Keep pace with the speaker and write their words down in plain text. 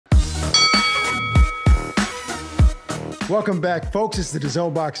Welcome back, folks. It's the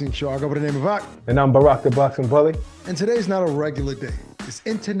DAZN Boxing Show. I go by the name of Barak. And I'm Barak, the Boxing Bully. And today's not a regular day. It's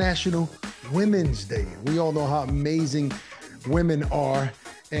International Women's Day. We all know how amazing women are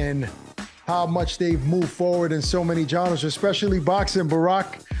and how much they've moved forward in so many genres, especially boxing.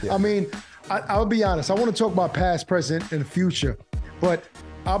 Barak, yeah. I mean, I'll be honest. I want to talk about past, present, and future, but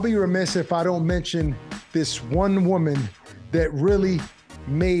I'll be remiss if I don't mention this one woman that really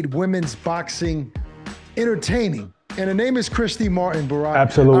made women's boxing entertaining. And her name is Christy Martin, Barak.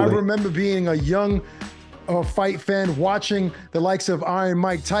 Absolutely. I remember being a young fight fan, watching the likes of Iron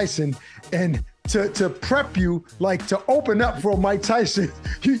Mike Tyson, and to prep you, like to open up for Mike Tyson,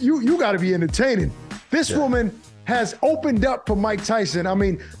 you got to be entertaining. This woman has opened up for Mike Tyson. I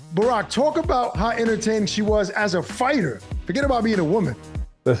mean, Barak, talk about how entertaining she was as a fighter. Forget about being a woman.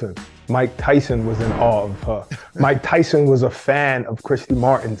 Listen, Mike Tyson was in awe of her. Mike Tyson was a fan of Christy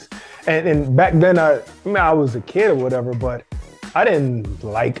Martin's. And back then, I was a kid or whatever, but I didn't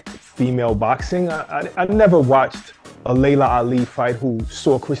like female boxing. I never watched a Layla Ali fight who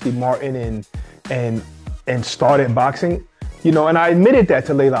saw Christy Martin and started boxing. You know, and I admitted that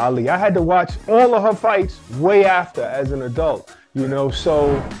to Layla Ali. I had to watch all of her fights way after as an adult, you know.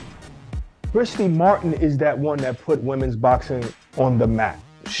 So Christy Martin is that one that put women's boxing on the map.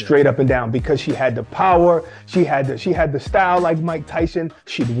 Straight up and down, because she had the power, she had the style like Mike Tyson.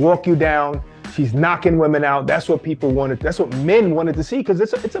 She'd walk you down. She's knocking women out. That's what people wanted. That's what men wanted to see, because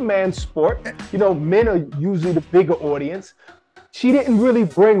it's a man's sport. You know, men are usually the bigger audience. She didn't really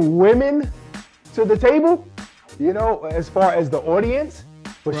bring women to the table, you know, as far as the audience,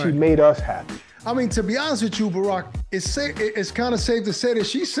 but she made us happy. I mean, to be honest with you, Barak, it's kind of safe to say that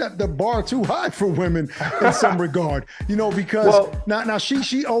she set the bar too high for women in some regard, you know, because now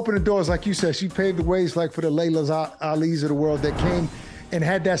she opened the doors, like you said. She paved the ways, like for the Laylas, Ali's of the world that came and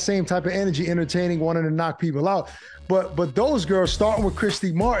had that same type of energy, entertaining, wanting to knock people out. But those girls, starting with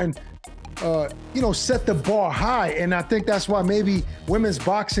Christy Martin, you know, set the bar high, and I think that's why maybe women's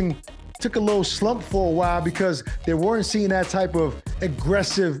boxing took a little slump for a while, because they weren't seeing that type of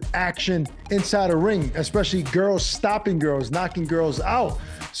aggressive action inside a ring, especially girls stopping girls, knocking girls out.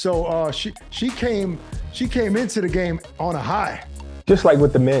 So she came into the game on a high. Just like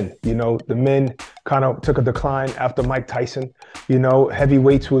with the men, you know, the men kind of took a decline after Mike Tyson. You know,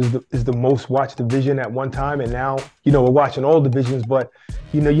 heavyweights is the most watched division at one time, and now, you know, we're watching all divisions, but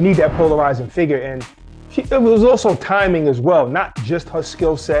you know, you need that polarizing figure, and it was also timing as well, not just her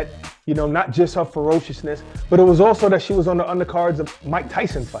skill set, you know, not just her ferociousness, but it was also that she was on the undercards of Mike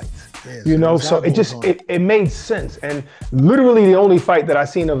Tyson fights, you know, so it made sense. And literally the only fight that I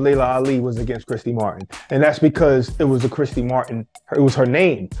seen of Layla Ali was against Christy Martin. And that's because it was a Christy Martin, it was her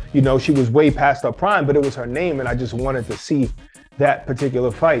name. You know, she was way past her prime, but it was her name, and I just wanted to see that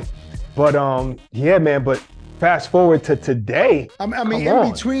particular fight. But yeah, man, but fast forward to today. I mean,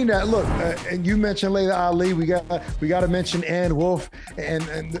 in between that, look, and you mentioned Layla Ali. We got to mention Ann Wolfe,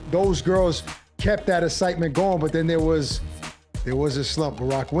 and those girls kept that excitement going. But then there was a slump.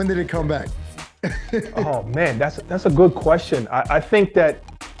 Barak, when did it come back? Oh man, that's a good question. I think that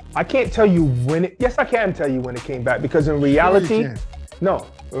I can't tell you when it. Yes, I can tell you when it came back, because in reality, no,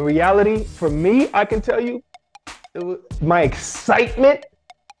 in reality, for me, I can tell you, my excitement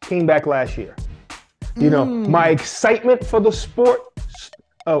came back last year. You know, my excitement for the sport,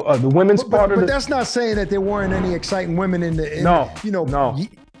 the women's part of it. But that's not saying that there weren't any exciting women in the. No.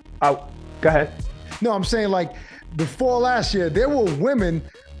 Go ahead. No, I'm saying, like, before last year, there were women,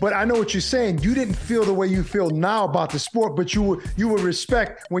 but I know what you're saying. You didn't feel the way you feel now about the sport, but you would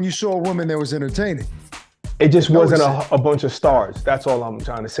respect when you saw a woman that was entertaining. It just wasn't a bunch of stars. That's all I'm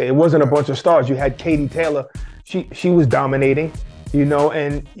trying to say. It wasn't a bunch of stars. You had Katie Taylor. She was dominating. You know,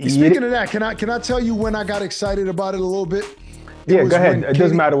 and speaking of that, can I tell you when I got excited about it a little bit? Yeah, go ahead. It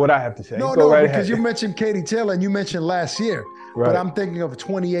doesn't matter what I have to say. No, because you mentioned Katie Taylor and you mentioned last year. Right. But I'm thinking of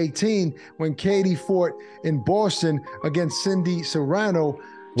 2018 when Katie fought in Boston against Cindy Serrano.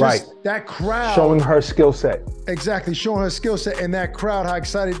 Just that crowd. Showing her skill set. Exactly, showing her skill set, and that crowd, how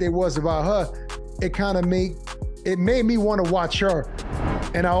excited they was about her. It kind of made me want to watch her.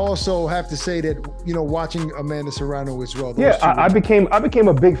 And I also have to say that, you know, watching Amanda Serrano as well. Yeah, I became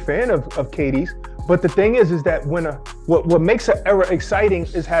a big fan of Katie's. But the thing is that when what makes an era exciting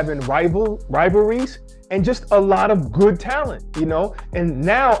is having rivalries and just a lot of good talent, you know. And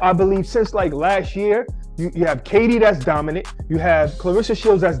now I believe since like last year, you have Katie that's dominant, you have Clarissa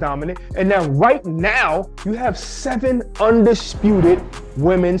Shields that's dominant, and now right now you have 7 undisputed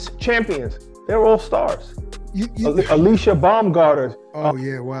women's champions. They're all stars. Alicia Baumgartner. Oh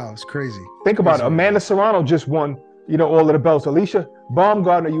yeah, wow, it's crazy. Think about it. Amanda Serrano just won, you know, all of the belts. Alicia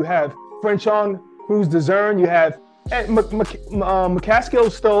Baumgartner, you have Frenchon Cruz DAZN, you have And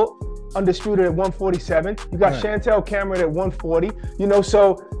McCaskill's still undisputed at 147. You got Chantel Cameron at 140. You know,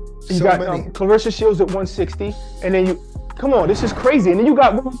 so you got Clarissa Shields at 160. And then come on, this is crazy. And then you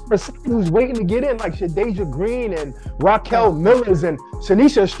got women who's waiting to get in, like Shadeja Green and Raquel Millers, and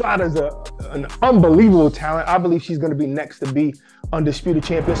Tanisha Estrada's an unbelievable talent. I believe she's going to be next to be undisputed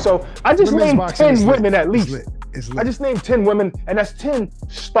champion. So I just named 10 women at least. I just named 10 women, and that's 10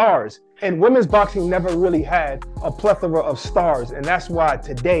 stars. And women's boxing never really had a plethora of stars, and that's why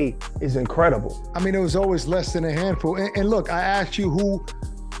today is incredible. I mean, it was always less than a handful. And look, I asked you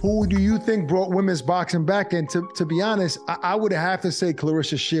who do you think brought women's boxing back? And to be honest, I would have to say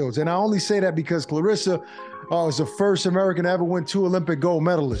Clarissa Shields. And I only say that because Clarissa was the first American to ever win 2 Olympic gold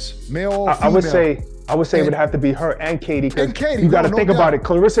medalists, male or female. I would say it would have to be her and Katie. And Katie, you got to think about it.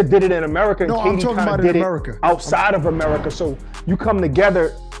 Clarissa did it in America, and Katie kind of did it outside of America. So you come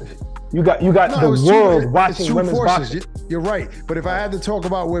together. You got the world watching women's boxing. You're right. But if I had to talk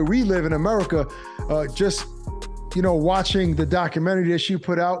about where we live in America, just watching the documentary that she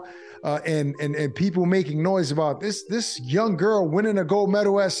put out, and people making noise about this young girl winning a gold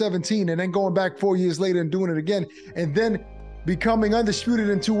medal at 17 and then going back 4 years later and doing it again, and then becoming undisputed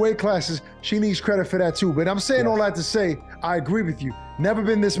in 2 weight classes, she needs credit for that too. But I'm saying all that to say, I agree with you. Never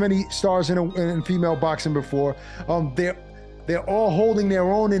been this many stars in female boxing before. They're all holding their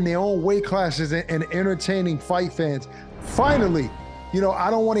own in their own weight classes and entertaining fight fans. Finally, I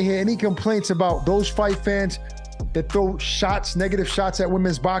don't want to hear any complaints about those fight fans that throw negative shots at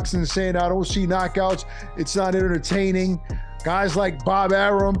women's boxing, saying, I don't see knockouts, it's not entertaining. Guys like Bob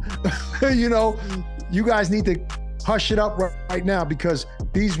Arum, you guys need to hush it up right now, because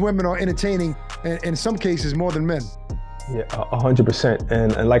these women are entertaining, and in some cases more than men. Yeah, 100%.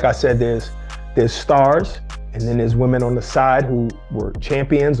 And like I said, there's stars, and then there's women on the side who were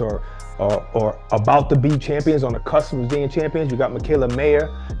champions or about to be champions, on the cusp of being champions. You got Michaela Mayer,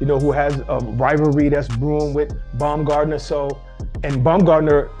 who has a rivalry that's brewing with Baumgardner. And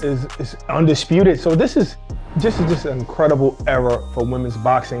Baumgardner is undisputed. So this is just an incredible era for women's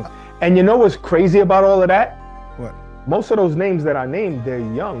boxing. And you know what's crazy about all of that? What? Most of those names that I named, they're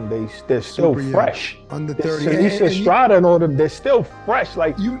young. They're still fresh. Under 30. Tanisha Estrada and all them, they're still fresh.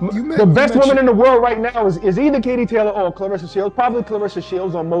 Like the best woman in the world right now is either Katie Taylor or Clarissa Shields. Probably Clarissa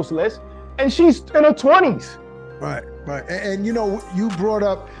Shields on most lists, and she's in her 20s. Right. And you brought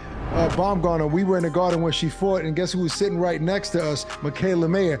up Baumgartner. We were in the garden when she fought, and guess who was sitting right next to us? Michaela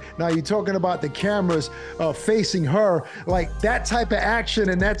Mayer. Now you're talking about the cameras facing her, like that type of action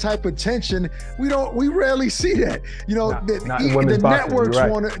and that type of tension. We rarely see that. The networks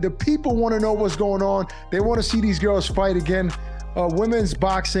the people want to know what's going on. They want to see these girls fight again. Women's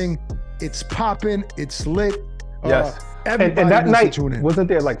boxing, it's popping, it's lit. Yes. And that night, wasn't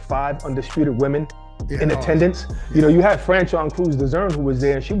there like 5 undisputed women in attendance? You had Franchon Cruz DAZN who was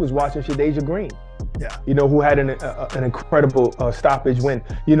there, and she was watching Shadeja Green. Yeah. Who had an incredible stoppage win.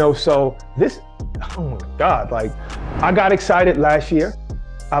 So this, oh my God, like I got excited last year.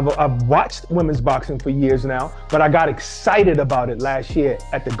 I've watched women's boxing for years now, but I got excited about it last year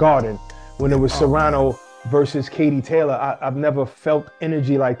at the Garden when it was Serrano versus Katie Taylor. I've never felt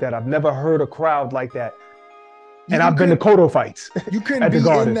energy like that. I've never heard a crowd like that. And I've been to Cotto fights. You couldn't be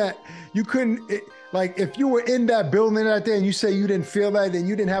in that. You couldn't, like, if you were in that building that day and you say you didn't feel that, then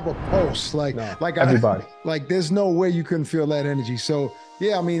you didn't have a pulse. Like everybody. There's no way you couldn't feel that energy. So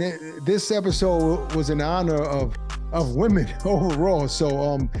yeah, I mean, this episode was in honor of women overall.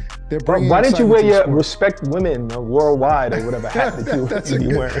 So they're bringing. Why didn't you wear your Respect Women Worldwide or whatever hat that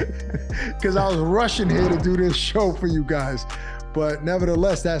you wearing? Because I was rushing here to do this show for you guys. But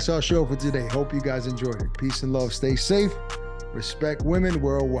nevertheless, that's our show for today. Hope you guys enjoyed it. Peace and love. Stay safe. Respect women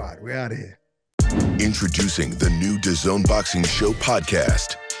worldwide. We're out of here. Introducing the new DAZN Boxing Show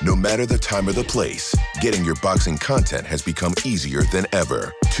podcast. No matter the time or the place, getting your boxing content has become easier than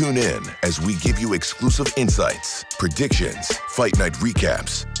ever. Tune in as we give you exclusive insights, predictions, fight night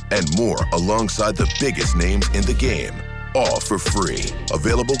recaps, and more alongside the biggest names in the game. All for free.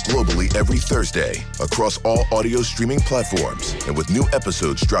 Available globally every Thursday across all audio streaming platforms, and with new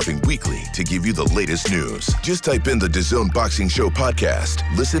episodes dropping weekly to give you the latest news. Just type in the DAZN Boxing Show podcast,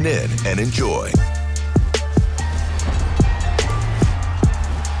 listen in, and enjoy.